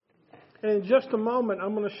And in just a moment,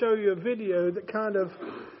 I'm going to show you a video that kind of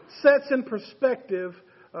sets in perspective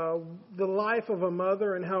the life of a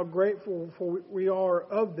mother and how grateful we are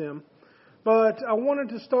of them. But I wanted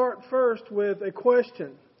to start first with a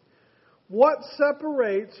question. What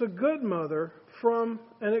separates a good mother from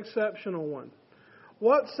an exceptional one?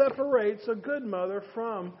 What separates a good mother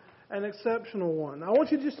from an exceptional one? I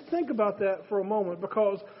want you to just think about that for a moment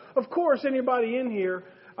because, of course, anybody in here,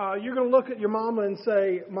 you're going to look at your mama and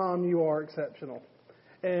say, Mom, you are exceptional.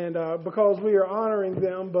 And because we are honoring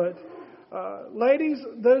them. But ladies,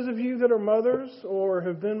 those of you that are mothers or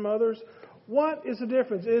have been mothers, what is the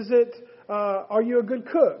difference? Is it, are you a good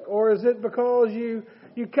cook? Or is it because you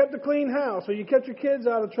kept a clean house or you kept your kids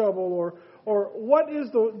out of trouble? Or what is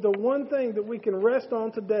the one thing that we can rest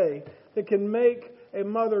on today that can make a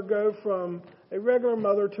mother go from a regular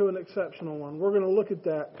mother to an exceptional one? We're going to look at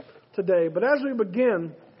that today. But as we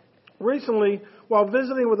begin, recently, while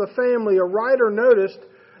visiting with a family, a writer noticed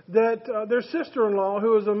that their sister-in-law,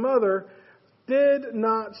 who was a mother, did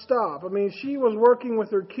not stop. I mean, she was working with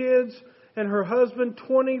her kids and her husband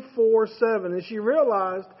 24/7. And she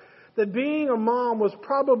realized that being a mom was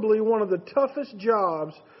probably one of the toughest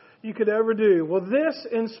jobs you could ever do. Well, this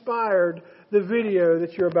inspired the video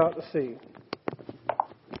that you're about to see.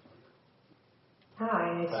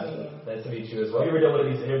 Hi, nice to meet you. Nice to meet you as well. Have you ever done one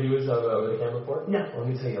of these interviews over the camera before? No. Well,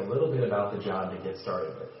 let me tell you a little bit about the job to get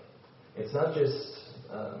started with. It's not just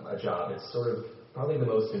a job. It's sort of probably the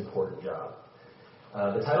most important job.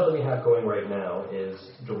 The title that we have going right now is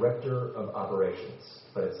Director of Operations,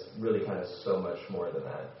 but it's really kind of so much more than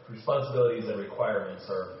that. Responsibilities and requirements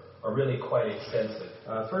are really quite extensive.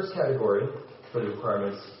 First category for the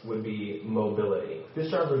requirements would be mobility.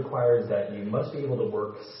 This job requires that you must be able to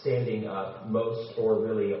work standing up most or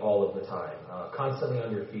really all of the time, constantly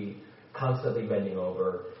on your feet, constantly bending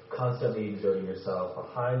over, constantly exerting yourself, a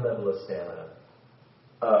high level of stamina.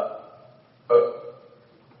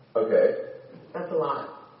 Okay. That's a lot.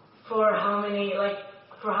 For how many hours?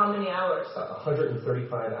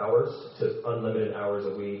 135 hours to unlimited hours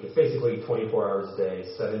a week. It's basically 24 hours a day,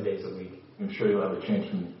 7 days a week. I'm sure you'll have a change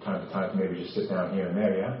from time to time to maybe just sit down here and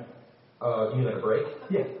there, yeah? You mean like a break?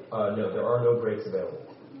 Yeah. No, there are no breaks available.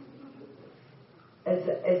 Is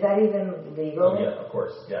that even legal? Oh, yeah, of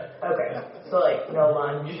course, yeah. Okay. So, like, no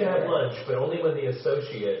lunch? You can have lunch, but only when the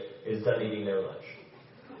associate is done eating their lunch.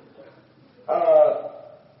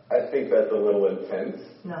 I think that's a little intense.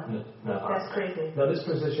 No. No. That's crazy. Now, this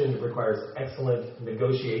position requires excellent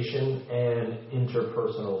negotiation and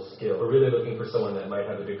interpersonal skill. We're really looking for someone that might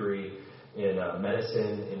have a degree in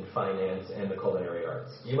medicine, in finance, and the culinary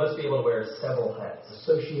arts. You must be able to wear several hats.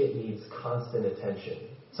 Associate needs constant attention.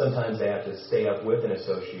 Sometimes they have to stay up with an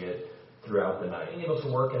associate throughout the night. Being able to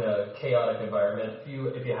work in a chaotic environment,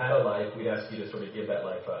 if you had a life, we'd ask you to sort of give that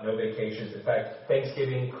life up. No vacations. In fact,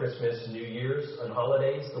 Thanksgiving, Christmas, New Year's, and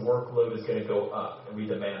holidays, the workload is going to go up, and we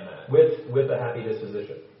demand that with a happy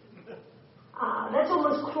disposition. That's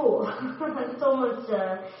almost cruel. It's almost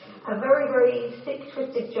a very, very sick,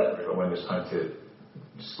 twisted joke. But when there's time to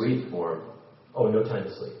sleep or... Oh, no time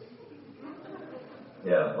to sleep.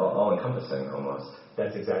 Yeah, all-encompassing almost.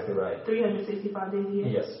 That's exactly right. 365 days a year?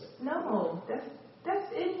 Yes. No, that's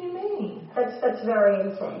inhumane. That's very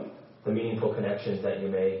insane. The meaningful connections that you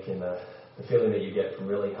make and the feeling that you get from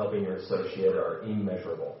really helping your associate are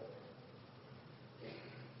immeasurable.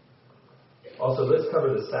 Also, let's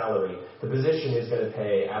cover the salary. The position is going to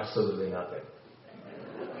pay absolutely nothing.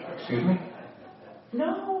 Excuse me?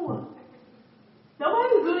 No.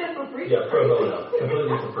 Nobody's doing it for free. Yeah, pro bono.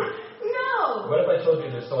 Completely for free. No. What if I told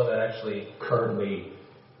you there's someone that actually currently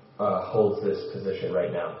holds this position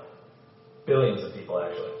right now? Billions of people,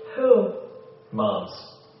 actually. Who? Moms.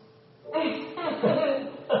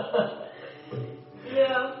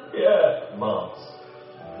 Yeah. Yeah, moms.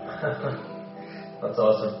 That's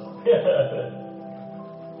awesome.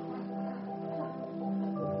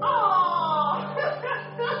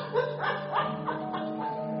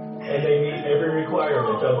 And they meet every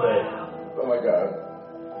requirement, don't they? Oh my God.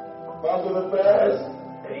 Moms are the best.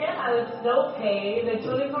 Yeah, there's no pay. They're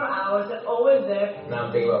 24 hours. They're always there. Now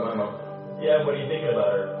I'm thinking about my mom. Yeah, what are you thinking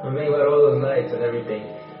about her? I'm thinking about all those nights and everything.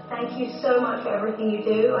 Thank you so much for everything you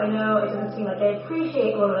do. I know it doesn't seem like I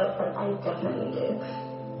appreciate all of it, but I definitely do.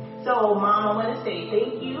 So, Mom, I want to say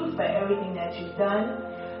thank you for everything that you've done.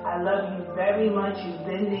 I love you very much. You've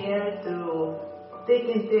been there through thick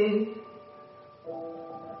and thin.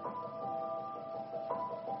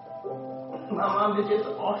 My mom is just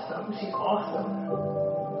awesome. She's awesome.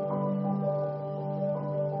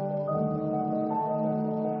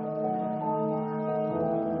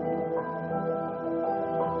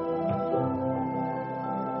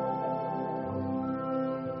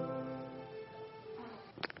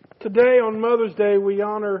 Today on Mother's Day, we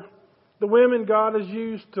honor the women God has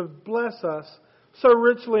used to bless us so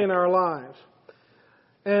richly in our lives.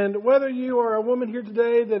 And whether you are a woman here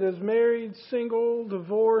today that is married, single,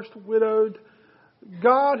 divorced, widowed,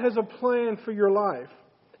 God has a plan for your life.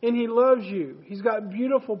 And He loves you. He's got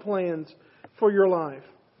beautiful plans for your life.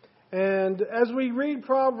 And as we read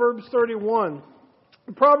Proverbs 31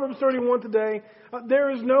 today,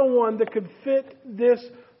 there is no one that could fit this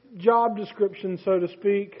job description, so to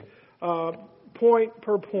speak, point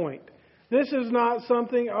per point. This is not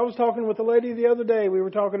something, I was talking with a lady the other day, we were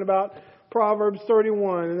talking about Proverbs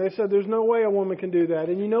 31, and they said there's no way a woman can do that.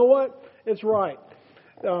 And you know what? It's right.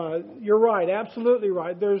 You're right, absolutely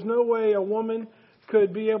right. There's no way a woman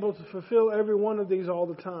could be able to fulfill every one of these all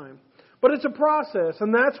the time. But it's a process,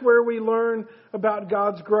 and that's where we learn about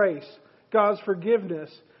God's grace, God's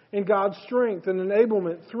forgiveness, and God's strength and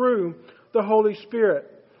enablement through the Holy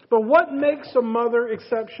Spirit. But what makes a mother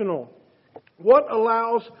exceptional? What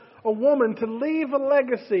allows a woman to leave a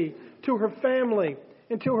legacy to her family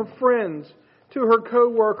and to her friends, to her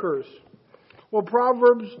co-workers? Well,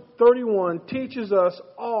 Proverbs 31 teaches us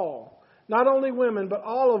all, not only women, but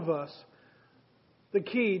all of us, the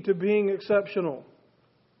key to being exceptional.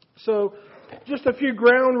 So, just a few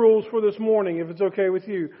ground rules for this morning, if it's okay with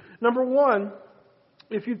you. Number one,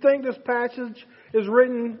 if you think this passage is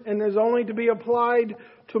written and is only to be applied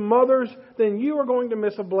to mothers, then you are going to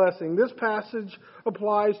miss a blessing. This passage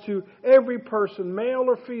applies to every person, male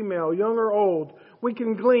or female, young or old. We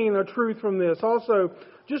can glean a truth from this. Also,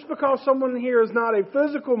 just because someone here is not a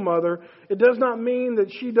physical mother, it does not mean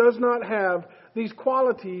that she does not have these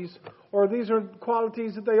qualities, or these are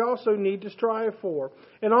qualities that they also need to strive for.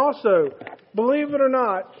 And also, believe it or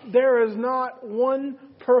not, there is not one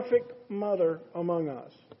perfect mother among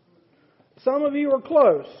us. Some of you are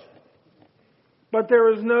close, but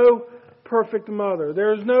there is no perfect mother.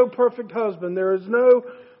 There is no perfect husband. There is no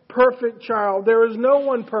perfect child. There is no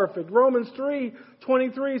one perfect. Romans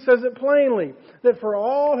 3:23 says it plainly, that for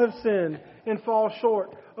all have sinned and fall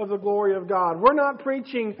short of the glory of God. We're not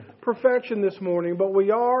preaching perfection this morning, but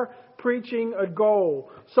we are preaching a goal,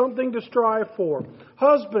 something to strive for.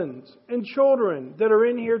 Husbands and children that are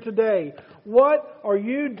in here today, what are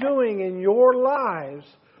you doing in your lives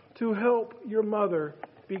to help your mother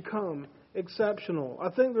become exceptional? I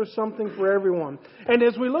think there's something for everyone. And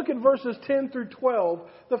as we look at verses 10 through 12,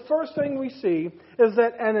 the first thing we see is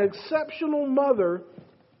that an exceptional mother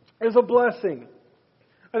is a blessing.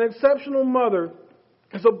 An exceptional mother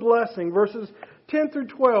is a blessing. Verses 10 through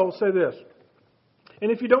 12 say this. And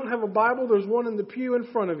if you don't have a Bible, there's one in the pew in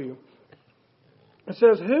front of you. It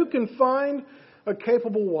says, "Who can find a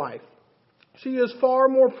capable wife? She is far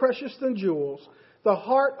more precious than jewels. The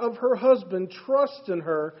heart of her husband trusts in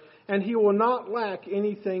her, and he will not lack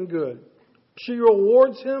anything good. She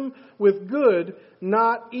rewards him with good,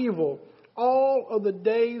 not evil, all of the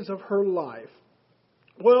days of her life."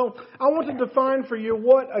 Well, I want to define for you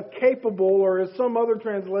what a capable, or as some other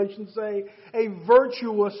translations say, a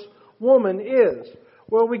virtuous woman is.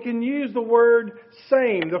 Well, we can use the word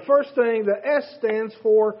same. The first thing, the S stands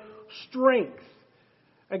for strength.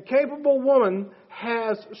 A capable woman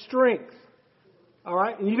has strength. All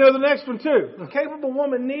right, and you know the next one too. A capable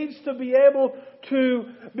woman needs to be able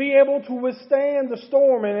to withstand the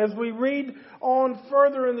storm. And as we read on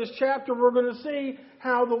further in this chapter, we're going to see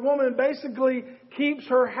how the woman basically keeps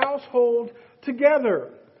her household together.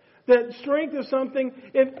 That strength is something.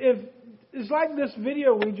 If it's like this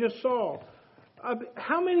video we just saw.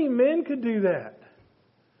 How many men could do that?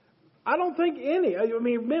 I don't think any. I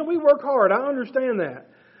mean, men, we work hard. I understand that.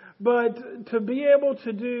 But to be able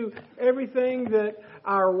to do everything that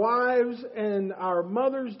our wives and our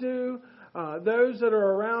mothers do, those that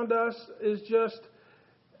are around us, is just,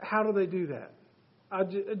 how do they do that?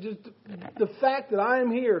 The fact that I am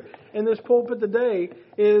here in this pulpit today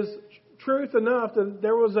is truth enough that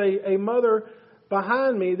there was a mother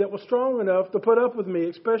behind me that was strong enough to put up with me,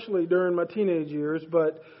 especially during my teenage years.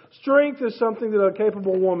 But strength is something that a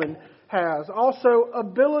capable woman has. Also,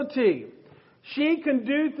 ability. She can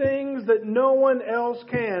do things that no one else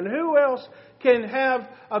can. Who else can have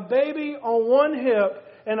a baby on one hip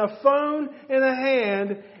and a phone in a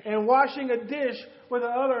hand and washing a dish with the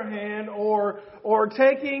other hand, or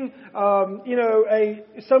taking,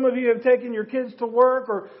 some of you have taken your kids to work,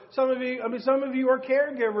 or some of you are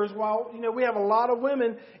caregivers. While, we have a lot of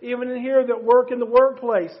women even in here that work in the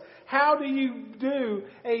workplace. How do you do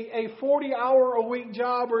a 40-hour-a-week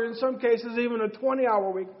job, or in some cases even a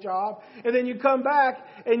 20-hour-a-week job, and then you come back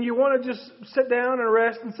and you want to just sit down and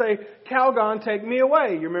rest and say, "Calgon, take me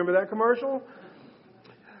away." You remember that commercial?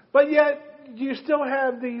 But yet, you still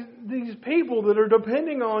have these people that are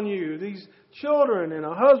depending on you, these children and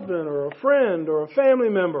a husband or a friend or a family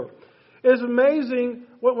member. It's amazing.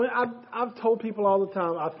 I've told people all the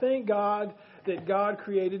time, I thank God that God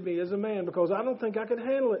created me as a man because I don't think I could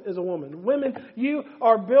handle it as a woman. Women, you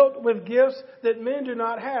are built with gifts that men do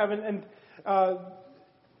not have. And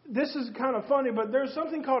this is kind of funny, but there's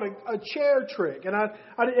something called a chair trick. And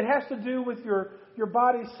it has to do with your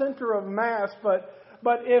body's center of mass.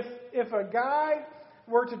 But if a guy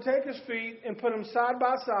were to take his feet and put them side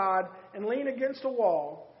by side and lean against a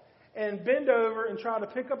wall and bend over and try to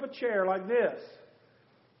pick up a chair like this,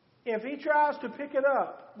 if he tries to pick it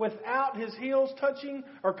up without his heels touching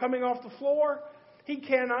or coming off the floor, he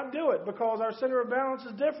cannot do it because our center of balance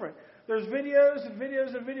is different. There's videos and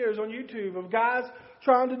videos and videos on YouTube of guys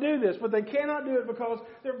trying to do this, but they cannot do it because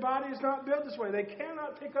their body is not built this way. They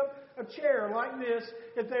cannot pick up a chair like this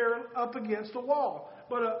if they're up against a wall.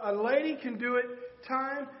 But a lady can do it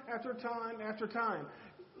time after time after time.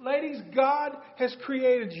 Ladies, God has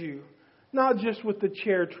created you, not just with the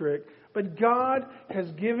chair trick, but God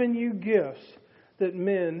has given you gifts that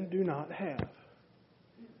men do not have.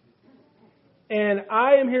 And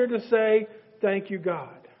I am here to say, thank you, God.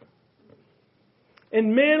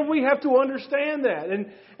 And men, we have to understand that.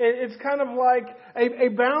 And it's kind of like a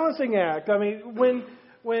balancing act. I mean, when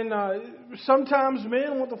sometimes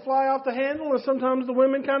men want to fly off the handle and sometimes the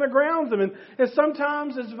women kind of ground them. And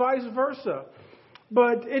sometimes it's vice versa.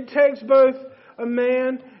 But it takes both a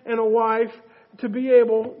man and a wife to be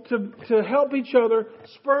able to help each other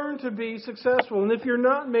spurn to be successful. And if you're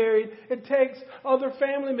not married, it takes other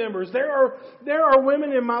family members. There are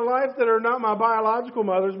women in my life that are not my biological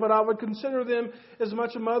mothers, but I would consider them as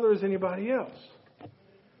much a mother as anybody else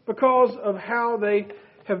because of how they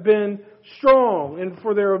have been strong and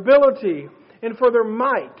for their ability and for their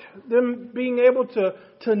might, them being able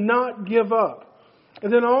to not give up.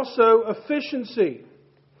 And then also efficiency.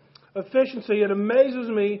 Efficiency. It amazes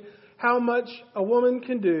me how much a woman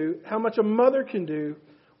can do, how much a mother can do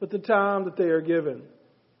with the time that they are given.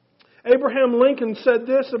 Abraham Lincoln said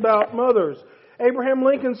this about mothers. Abraham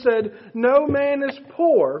Lincoln said, "No man is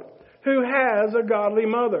poor who has a godly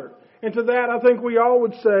mother." And to that, I think we all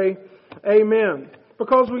would say, amen.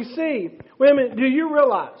 Because we see, women, do you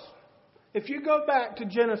realize, if you go back to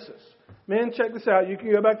Genesis, men, check this out, you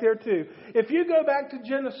can go back there too. If you go back to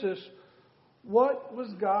Genesis, what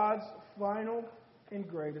was God's final and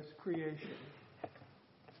greatest creation?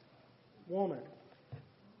 Woman.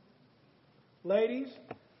 Ladies,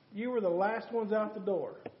 you were the last ones out the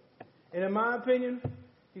door. And in my opinion,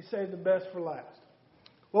 He saved the best for last.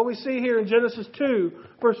 What we see here in Genesis 2,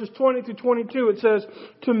 verses 20 to 22, it says,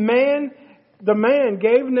 the man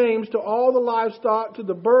gave names to all the livestock, to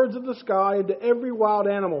the birds of the sky, and to every wild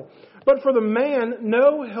animal. But for the man,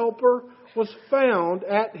 no helper was found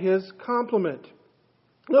at his complement.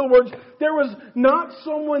 In other words, there was not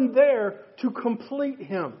someone there to complete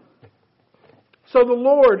him. So the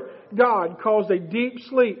Lord God caused a deep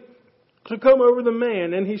sleep to come over the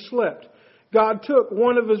man, and he slept. God took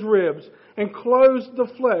one of his ribs and closed the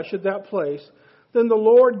flesh at that place. Then the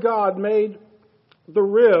Lord God made the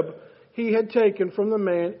rib He had taken from the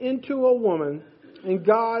man into a woman, and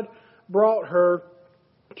God brought her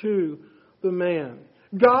to the man.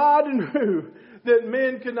 God knew that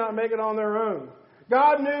men could not make it on their own.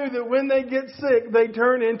 God knew that when they get sick, they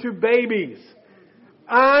turn into babies.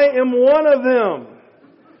 I am one of them.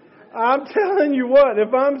 I'm telling you what,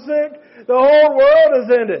 if I'm sick, the whole world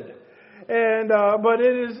is ended. And but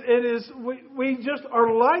we just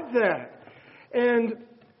are like that. And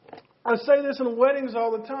I say this in weddings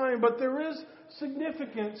all the time, but there is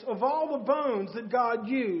significance of all the bones that God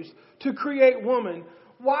used to create woman.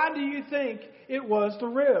 Why do you think it was the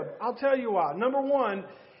rib? I'll tell you why. Number one,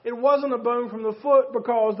 it wasn't a bone from the foot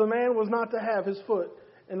because the man was not to have his foot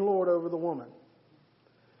and lord over the woman.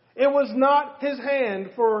 It was not his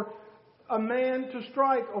hand for a man to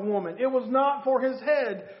strike a woman. It was not for his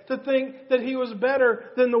head to think that he was better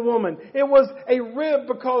than the woman. It was a rib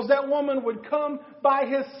because that woman would come by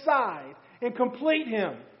his side and complete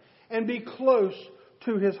him and be close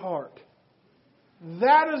to his heart.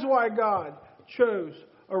 That is why God chose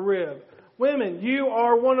a rib. Women, you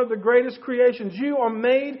are one of the greatest creations. You are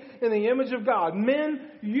made in the image of God. Men,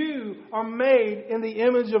 you are made in the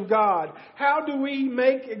image of God. How do we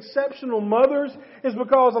make exceptional mothers? Is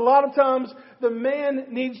because a lot of times the man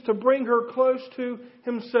needs to bring her close to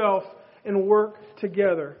himself and work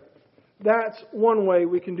together. That's one way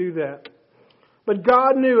we can do that. But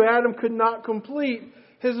God knew Adam could not complete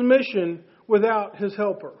his mission without his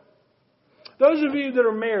helper. Those of you that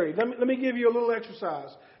are married, let me give you a little exercise.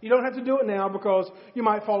 You don't have to do it now because you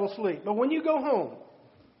might fall asleep. But when you go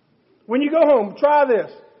home, try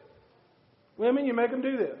this. Women, you make them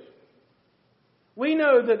do this. We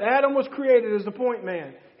know that Adam was created as the point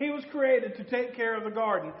man. He was created to take care of the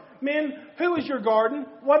garden. Men, who is your garden?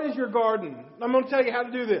 What is your garden? I'm going to tell you how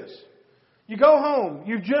to do this. You go home.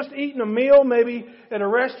 You've just eaten a meal, maybe at a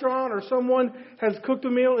restaurant or someone has cooked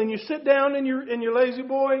a meal, and you sit down in your lazy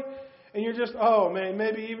boy, and you're just,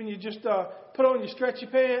 maybe even you just put on your stretchy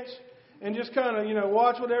pants and just kind of,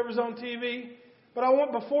 watch whatever's on TV.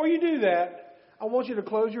 But before you do that, I want you to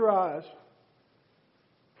close your eyes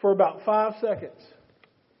for about 5 seconds.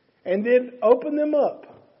 And then open them up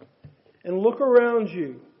and look around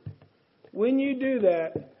you. When you do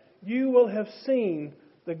that, you will have seen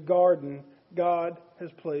the garden God has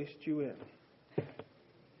placed you in.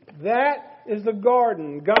 That is the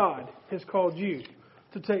garden God has called you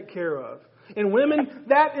to take care of. And women,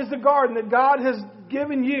 that is the garden that God has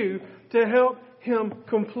given you to help Him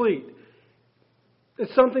complete.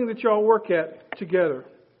 It's something that y'all work at together.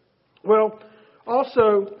 Well,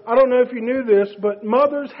 also, I don't know if you knew this, but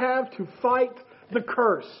mothers have to fight the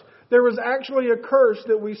curse. There was actually a curse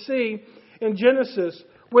that we see in Genesis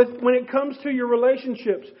when it comes to your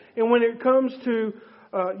relationships and when it comes to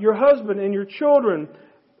your husband and your children.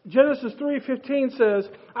 Genesis 3:15 says,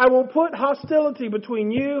 I will put hostility between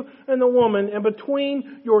you and the woman and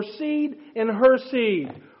between your seed and her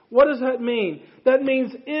seed. What does that mean? That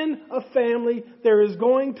means in a family there is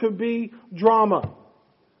going to be drama.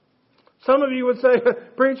 Some of you would say,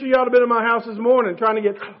 Preacher, you ought to have been in my house this morning trying to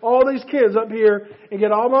get all these kids up here and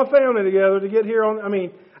get all my family together to get here on.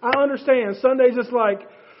 I understand. Sunday's just like,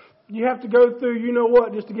 you have to go through you know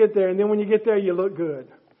what just to get there. And then when you get there, you look good.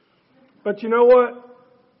 But you know what?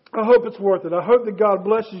 I hope it's worth it. I hope that God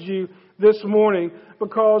blesses you this morning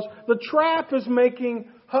because the trap is making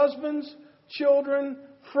husbands, children,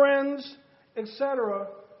 friends, etc.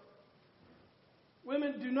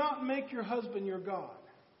 Women, do not make your husband your God.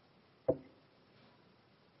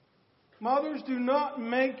 Mothers, do not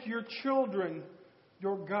make your children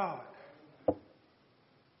your God.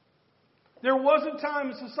 There was a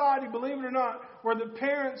time in society, believe it or not, where the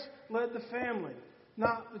parents led the family,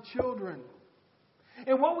 not the children.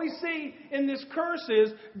 And what we see in this curse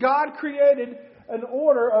is God created an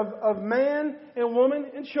order of man and woman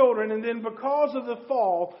and children. And then because of the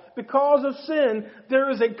fall, because of sin, there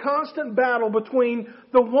is a constant battle between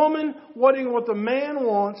the woman wanting what the man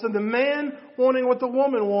wants and the man wanting what the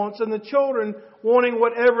woman wants and the children wanting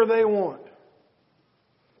whatever they want.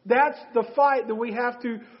 That's the fight that we have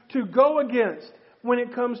to go against when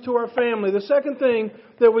it comes to our family. The second thing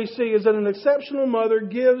that we see is that an exceptional mother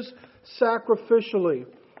gives sacrificially.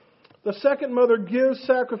 The second mother gives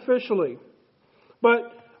sacrificially.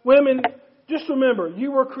 But women, just remember,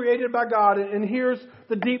 you were created by God, and here's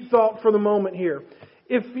the deep thought for the moment here.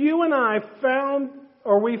 If you and I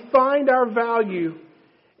we find our value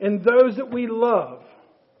in those that we love,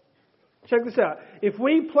 check this out. If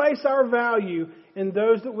we place our value in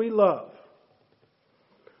those that we love,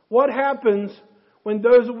 what happens when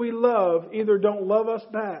those that we love either don't love us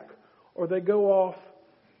back or they go off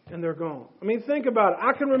and they're gone? Think about it.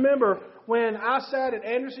 I can remember when I sat at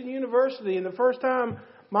Anderson University and the first time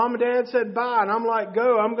Mom and Dad said bye, and I'm like,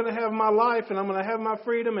 go, I'm going to have my life and I'm going to have my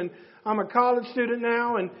freedom, and I'm a college student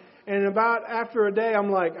now, and about after a day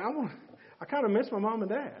I'm like, I kind of miss my mom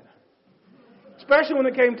and dad. Especially when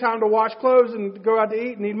it came time to wash clothes and go out to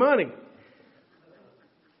eat and need money.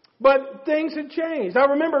 But things had changed. I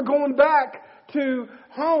remember going back to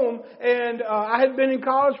home, and I had been in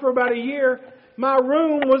college for about a year. My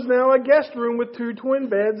room was now a guest room with 2 twin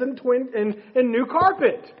beds and new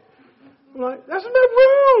carpet. I'm like, that's my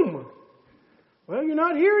room. Well, you're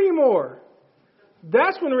not here anymore.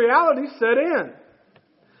 That's when reality set in.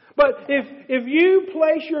 But if you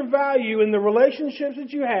place your value in the relationships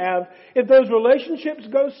that you have, if those relationships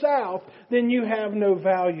go south, then you have no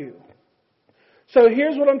value. So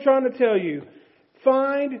here's what I'm trying to tell you.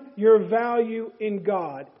 Find your value in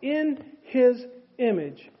God. In His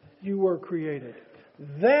image, you were created.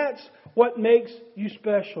 That's what makes you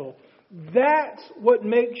special. That's what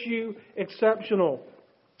makes you exceptional.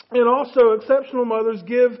 And also, exceptional mothers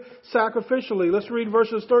give sacrificially. Let's read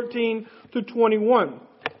verses 13 through 21.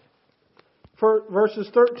 Verses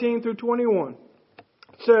 13 through 21.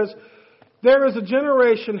 It says, there is a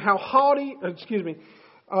generation how haughty,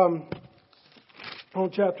 on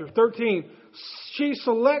chapter 13, she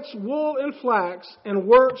selects wool and flax and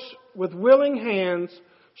works with willing hands.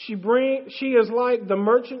 She is like the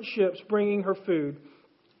merchant ships bringing her food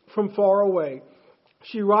from far away.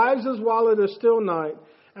 She rises while it is still night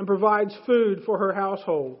and provides food for her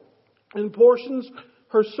household, and portions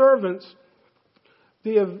her servants.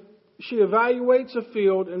 She evaluates a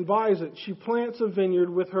field and buys it. She plants a vineyard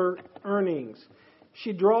with her earnings.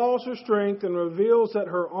 She draws her strength and reveals that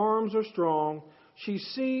her arms are strong. She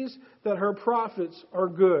sees that her profits are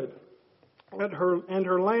good, and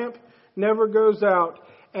her lamp never goes out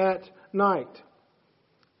at night.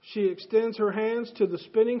 She extends her hands to the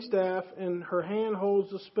spinning staff, and her hand holds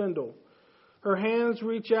the spindle. Her hands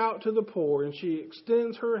reach out to the poor, and she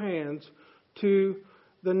extends her hands to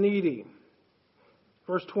the needy.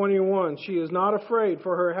 Verse 21, she is not afraid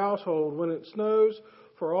for her household when it snows,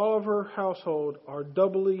 for all of her household are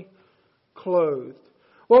doubly clothed.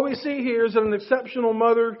 What we see here is that an exceptional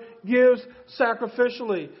mother gives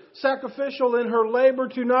sacrificially. Sacrificial in her labor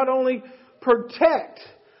to not only protect,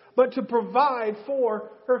 but to provide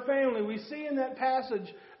for her family. We see in that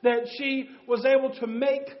passage that she was able to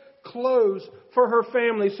make clothes for her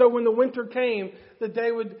family. So when the winter came, that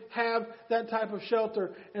they would have that type of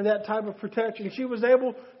shelter and that type of protection. She was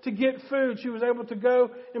able to get food. She was able to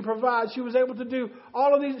go and provide. She was able to do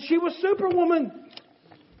all of these. She was Superwoman.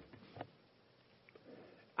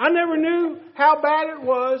 I never knew how bad it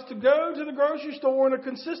was to go to the grocery store on a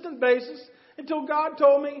consistent basis until God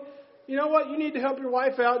told me, you know what, you need to help your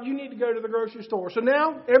wife out. You need to go to the grocery store. So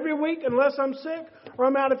now, every week, unless I'm sick or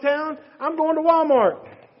I'm out of town, I'm going to Walmart.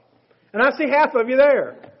 And I see half of you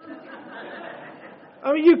there.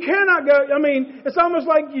 I mean, you cannot go. I mean, it's almost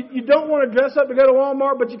like you don't want to dress up to go to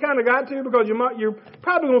Walmart, but you kind of got to because you're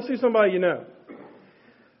probably going to see somebody you know.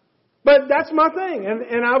 But that's my thing.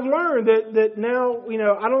 And I've learned that now,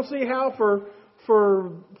 I don't see how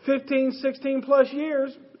for 15, 16 plus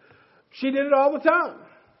years, she did it all the time.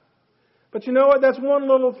 But you know what? That's one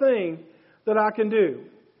little thing that I can do.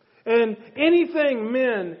 And anything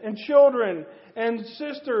men and children and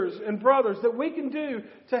sisters and brothers that we can do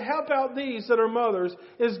to help out these that are mothers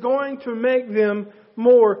is going to make them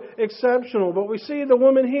more exceptional. But we see the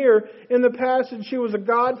woman here in the passage, she was a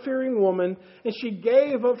God-fearing woman, and she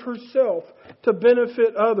gave of herself to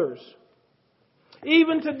benefit others.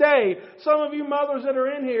 Even today, some of you mothers that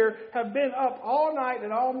are in here have been up all night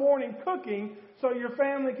and all morning cooking so your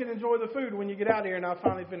family can enjoy the food when you get out of here and I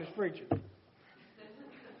finally finish preaching.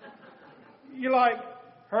 You're like,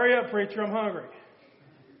 hurry up, preacher, I'm hungry.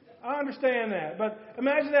 I understand that. But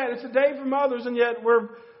imagine that. It's a day for mothers, and yet we're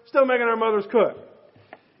still making our mothers cook.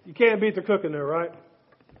 You can't beat the cooking there, right?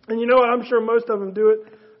 And you know what? I'm sure most of them do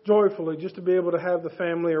it joyfully just to be able to have the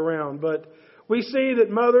family around. But we see that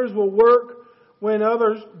mothers will work when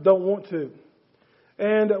others don't want to.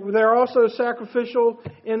 And they're also sacrificial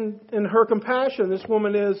in her compassion. This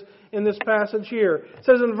woman is in this passage here. It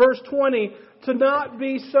says in verse 20, to not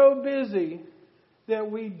be so busy that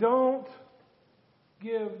we don't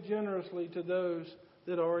give generously to those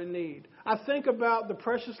that are in need. I think about the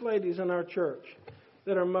precious ladies in our church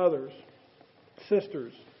that are mothers,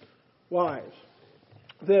 sisters, wives,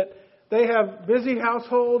 that they have busy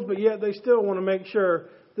households, but yet they still want to make sure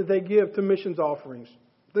that they give to missions offerings.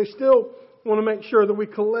 They still want to make sure that we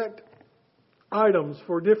collect items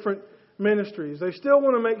for different ministries. They still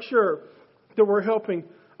want to make sure that we're helping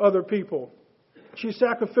other people. She's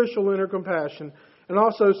sacrificial in her compassion and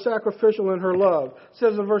also sacrificial in her love. It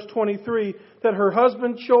says in verse 23 that her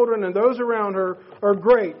husband, children, and those around her are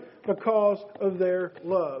great because of their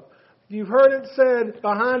love. You've heard it said,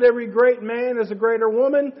 behind every great man is a greater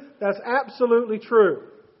woman. That's absolutely true.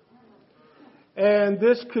 And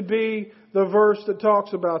this could be the verse that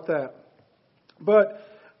talks about that. But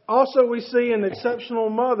also we see an exceptional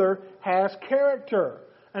mother has character.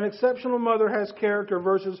 An exceptional mother has character.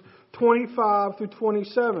 Verses 25 through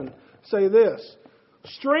 27 say this.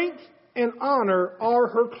 Strength and honor are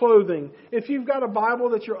her clothing. If you've got a Bible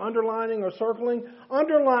that you're underlining or circling,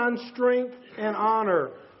 underline strength and honor.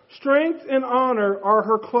 Strength and honor are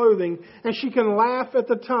her clothing, and she can laugh at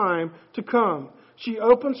the time to come. She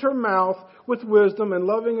opens her mouth with wisdom, and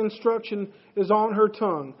loving instruction is on her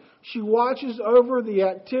tongue. She watches over the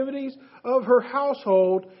activities of her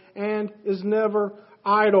household and is never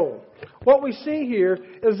idle. What we see here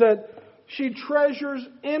is that she treasures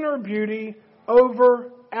inner beauty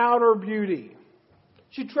over outer beauty.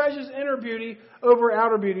 She treasures inner beauty over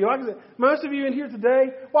outer beauty. Like I said, most of you in here today,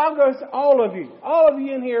 well, I'm going to say all of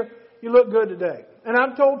you in here, you look good today. And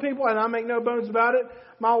I've told people, and I make no bones about it,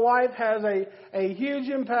 my wife has a huge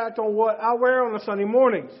impact on what I wear on the Sunday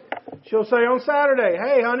mornings. She'll say on Saturday,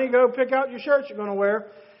 hey, honey, go pick out your shirt you're going to wear.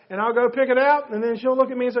 And I'll go pick it out, and then she'll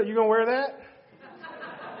look at me and say, you going to wear that?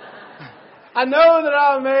 I know that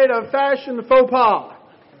I've made a fashion faux pas.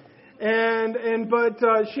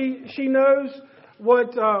 But she knows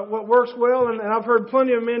what works well, and I've heard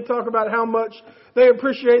plenty of men talk about how much they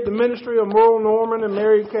appreciate the ministry of Merle Norman and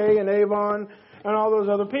Mary Kay and Avon and all those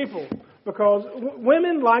other people, because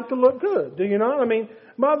women like to look good. Do you not? I mean,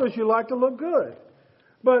 mothers, you like to look good.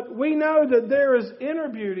 But we know that there is inner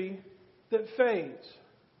beauty that fades.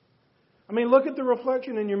 I mean, look at the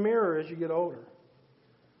reflection in your mirror as you get older.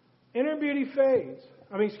 Outer beauty fades,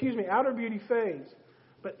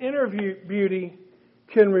 but inner beauty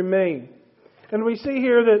can remain. And we see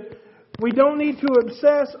here that we don't need to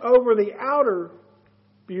obsess over the outer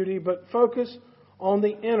beauty, but focus on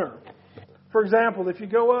the inner. For example, if you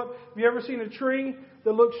go up, have you ever seen a tree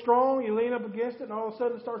that looks strong? You lean up against it and all of a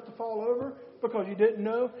sudden it starts to fall over because you didn't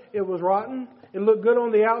know it was rotten. It looked good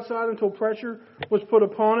on the outside until pressure was put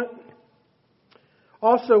upon it.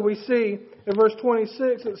 Also, we see in verse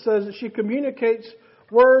 26, it says that she communicates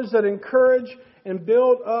words that encourage and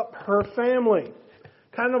build up her family.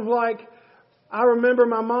 Kind of like I remember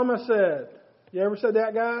my mama said. You ever said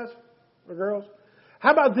that, guys or girls?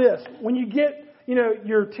 How about this? When you get,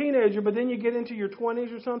 you're a teenager, but then you get into your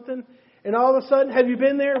 20s or something, and all of a sudden, have you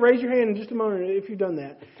been there? Raise your hand in just a moment if you've done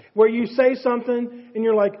that. Where you say something and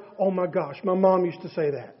you're like, oh my gosh, my mom used to say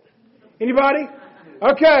that. Anybody?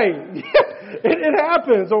 Okay. It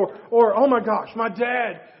happens. Or, oh my gosh, my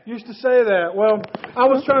dad used to say that. Well, I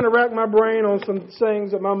was trying to rack my brain on some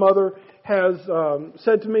sayings that my mother has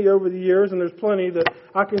said to me over the years, and there's plenty that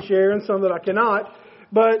I can share and some that I cannot.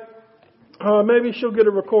 But maybe she'll get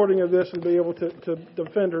a recording of this and be able to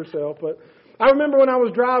defend herself. But I remember when I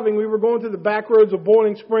was driving, we were going through the back roads of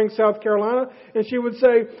Boiling Springs, South Carolina, and she would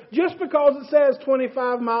say, just because it says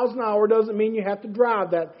 25 miles an hour doesn't mean you have to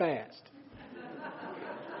drive that fast.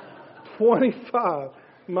 25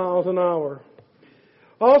 miles an hour.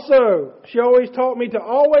 Also, she always taught me to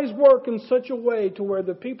always work in such a way to where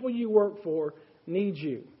the people you work for need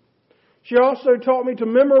you. She also taught me to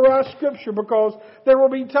memorize Scripture, because there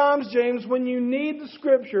will be times, James, when you need the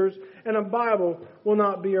Scriptures and a Bible will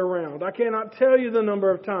not be around. I cannot tell you the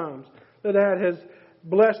number of times that has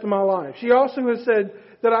blessed my life. She also has said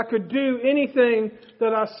that I could do anything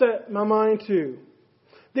that I set my mind to.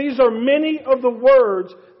 These are many of the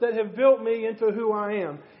words that have built me into who I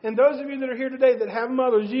am. And those of you that are here today that have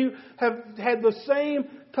mothers, you have had the same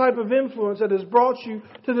type of influence that has brought you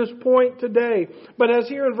to this point today. But as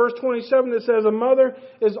here in verse 27 it says, a mother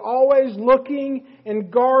is always looking and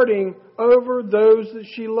guarding over those that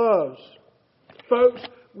she loves. Folks,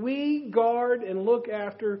 we guard and look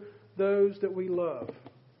after those that we love.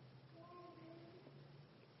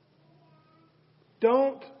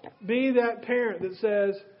 Don't be that parent that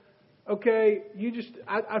says, okay,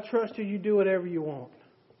 I trust you, you do whatever you want.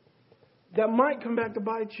 That might come back to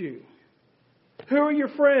bite you. Who are your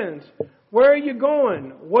friends? Where are you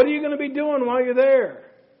going? What are you going to be doing while you're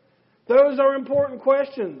there? Those are important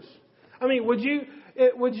questions. I mean, would you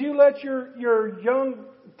let your young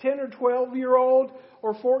 10 or 12-year-old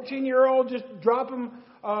or 14-year-old just drop them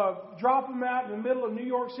out in the middle of New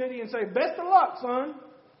York City and say, best of luck, son?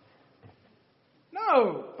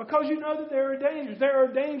 No, because you know that there are dangers. There are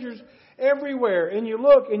dangers everywhere. And you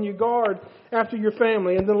look and you guard after your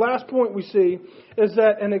family. And the last point we see is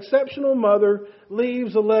that an exceptional mother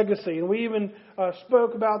leaves a legacy. And we even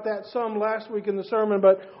spoke about that some last week in the sermon.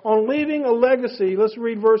 But on leaving a legacy, let's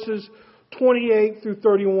read verses 28 through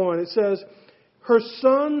 31. It says, her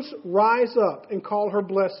sons rise up and call her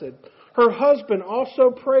blessed. Her husband also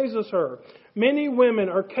praises her. Many women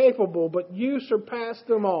are capable, but you surpass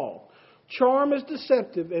them all. Charm is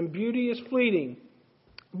deceptive and beauty is fleeting,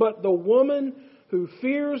 but the woman who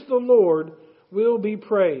fears the Lord will be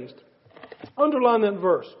praised. Underline that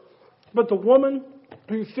verse. But the woman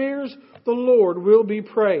who fears the Lord will be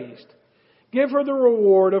praised. Give her the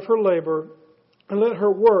reward of her labor and let her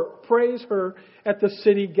work praise her at the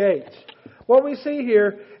city gates. What we see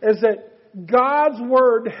here is that God's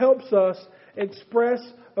Word helps us express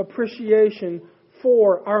appreciation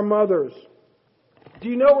for our mothers. Do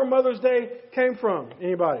you know where Mother's Day came from?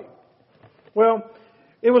 Anybody? Well,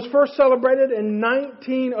 it was first celebrated in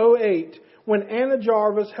 1908 when Anna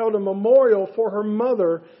Jarvis held a memorial for her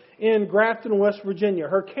mother in Grafton, West Virginia.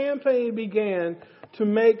 Her campaign began to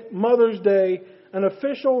make Mother's Day an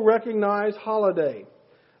official recognized holiday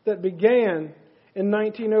that began in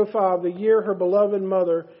 1905, the year her beloved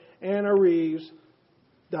mother, Anna Reeves,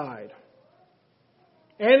 died.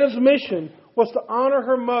 Anna's mission was to honor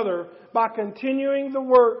her mother by continuing the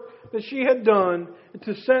work that she had done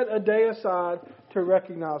to set a day aside to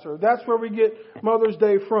recognize her. That's where we get Mother's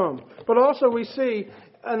Day from. But also we see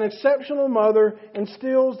an exceptional mother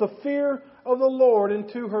instills the fear of the Lord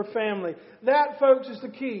into her family. That, folks, is the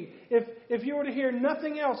key. If you were to hear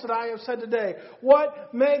nothing else that I have said today,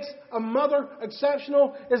 what makes a mother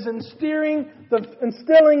exceptional is instilling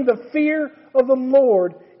the fear of the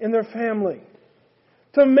Lord in their family.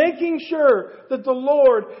 To making sure that the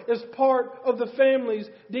Lord is part of the family's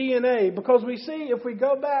DNA. Because we see, if we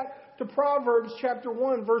go back to Proverbs chapter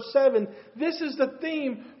 1, verse 7, this is the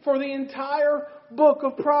theme for the entire book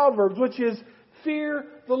of Proverbs, which is fear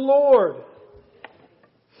the Lord.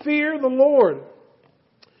 Fear the Lord.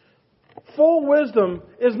 Full wisdom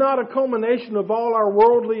is not a culmination of all our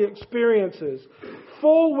worldly experiences.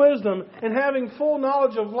 Full wisdom and having full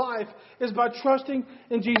knowledge of life is by trusting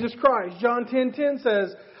in Jesus Christ. John 10:10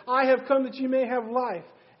 says, I have come that you may have life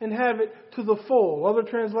and have it to the full. Other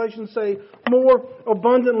translations say more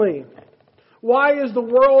abundantly. Why is the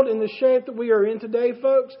world in the shape that we are in today,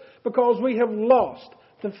 folks? Because we have lost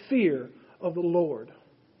the fear of the Lord.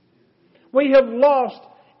 We have lost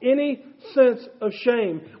any sense of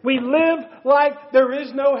shame. We live like there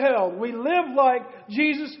is no hell. We live like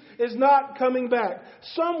Jesus is not coming back.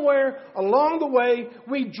 Somewhere along the way,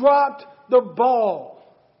 we dropped the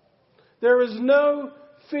ball. There is no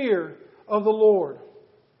fear of the Lord.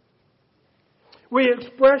 We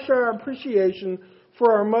express our appreciation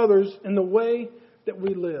for our mothers in the way that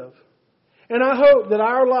we live. And I hope that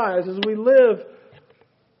our lives, as we live,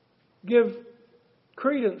 give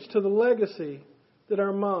credence to the legacy that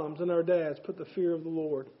our moms and our dads put the fear of the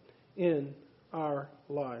Lord in our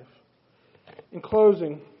life. In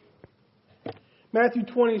closing, Matthew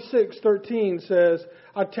 26:13 says,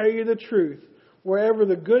 I tell you the truth, wherever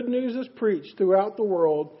the good news is preached throughout the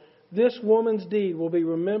world, this woman's deed will be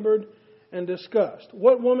remembered and discussed.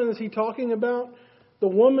 What woman is he talking about? The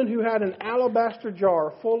woman who had an alabaster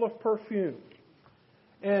jar full of perfume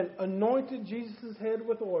and anointed Jesus' head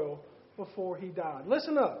with oil before he died.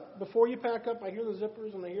 Listen up. Before you pack up, I hear the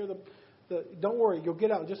zippers and I hear the don't worry, you'll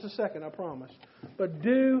get out in just a second, I promise. But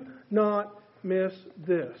do not miss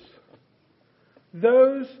this.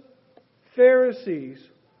 Those Pharisees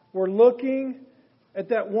were looking at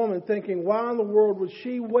that woman thinking, why in the world would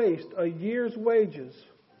she waste a year's wages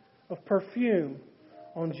of perfume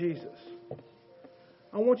on Jesus?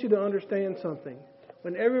 I want you to understand something.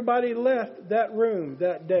 When everybody left that room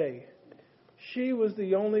that day, she was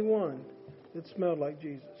the only one that smelled like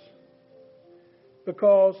Jesus.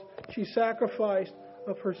 Because she sacrificed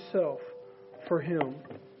of herself for Him.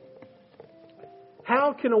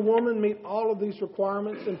 How can a woman meet all of these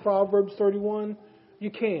requirements in Proverbs 31?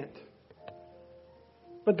 You can't.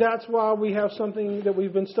 But that's why we have something that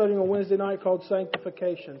we've been studying on Wednesday night called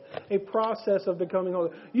sanctification. A process of becoming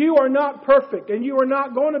holy. You are not perfect and you are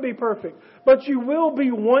not going to be perfect. But you will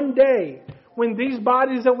be one day when these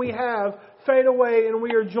bodies that we have fade away and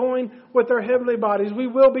we are joined with our heavenly bodies. We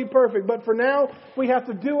will be perfect. But for now, we have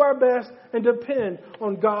to do our best and depend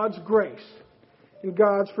on God's grace and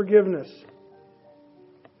God's forgiveness.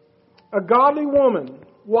 A godly woman,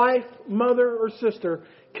 wife, mother, or sister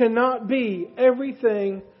cannot be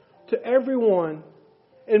everything to everyone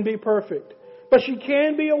and be perfect. But she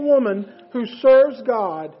can be a woman who serves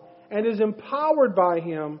God and is empowered by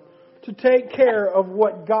Him to take care of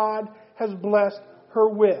what God has blessed her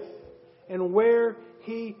with and where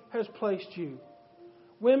He has placed you.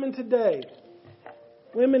 Women today,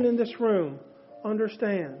 women in this room,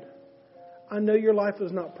 understand. I know your life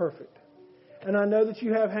is not perfect. And I know that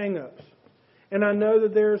you have hang-ups. And I know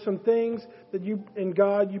that there are some things that you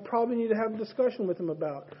probably need to have a discussion with Him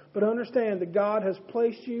about. But understand that God has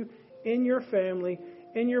placed you in your family,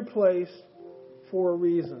 in your place, for a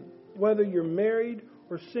reason. Whether you're married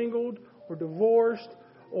or singled or divorced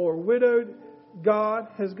or widowed, God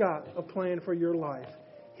has got a plan for your life.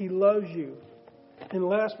 He loves you. And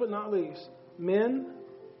last but not least, men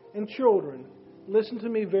and children, listen to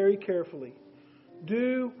me very carefully.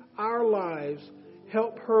 Do our lives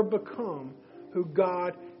help her become who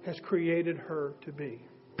God has created her to be?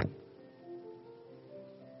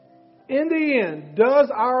 In the end, does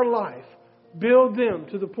our life build them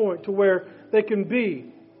to the point to where they can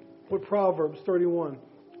be what Proverbs 31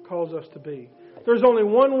 calls us to be? There's only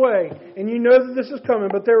one way, and you know that this is coming,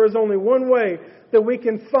 but there is only one way that we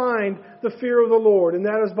can find the fear of the Lord, and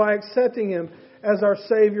that is by accepting Him as our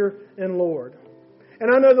Savior and Lord.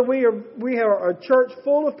 And I know that we are a church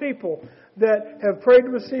full of people that have prayed to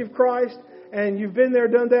receive Christ, and you've been there,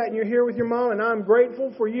 done that, and you're here with your mom, and I'm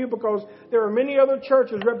grateful for you because there are many other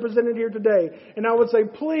churches represented here today. And I would say,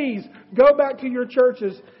 please go back to your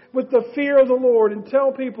churches with the fear of the Lord and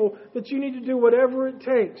tell people that you need to do whatever it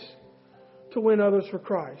takes to win others for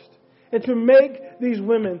Christ. and to make these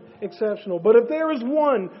women exceptional. But if there is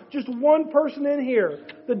one, just one person in here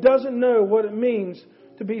that doesn't know what it means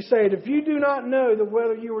to be saved, if you do not know that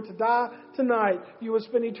whether you were to die tonight, you would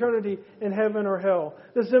spend eternity in heaven or hell,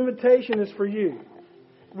 this invitation is for you.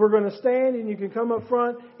 We're going to stand and you can come up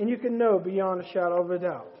front and you can know beyond a shadow of a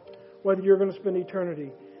doubt whether you're going to spend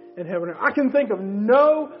eternity in heaven or hell. I can think of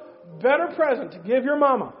no better present to give your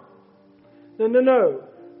mama than to know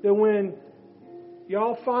that when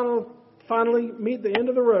y'all finally meet the end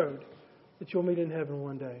of the road, that you'll meet in heaven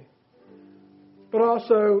one day. But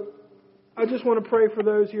also, I just want to pray for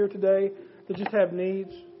those here today that just have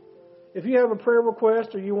needs. If you have a prayer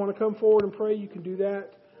request or you want to come forward and pray, you can do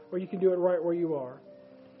that, or you can do it right where you are.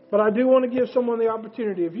 But I do want to give someone the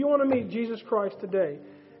opportunity. If you want to meet Jesus Christ today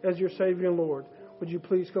as your Savior and Lord, would you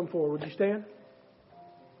please come forward? Would you stand?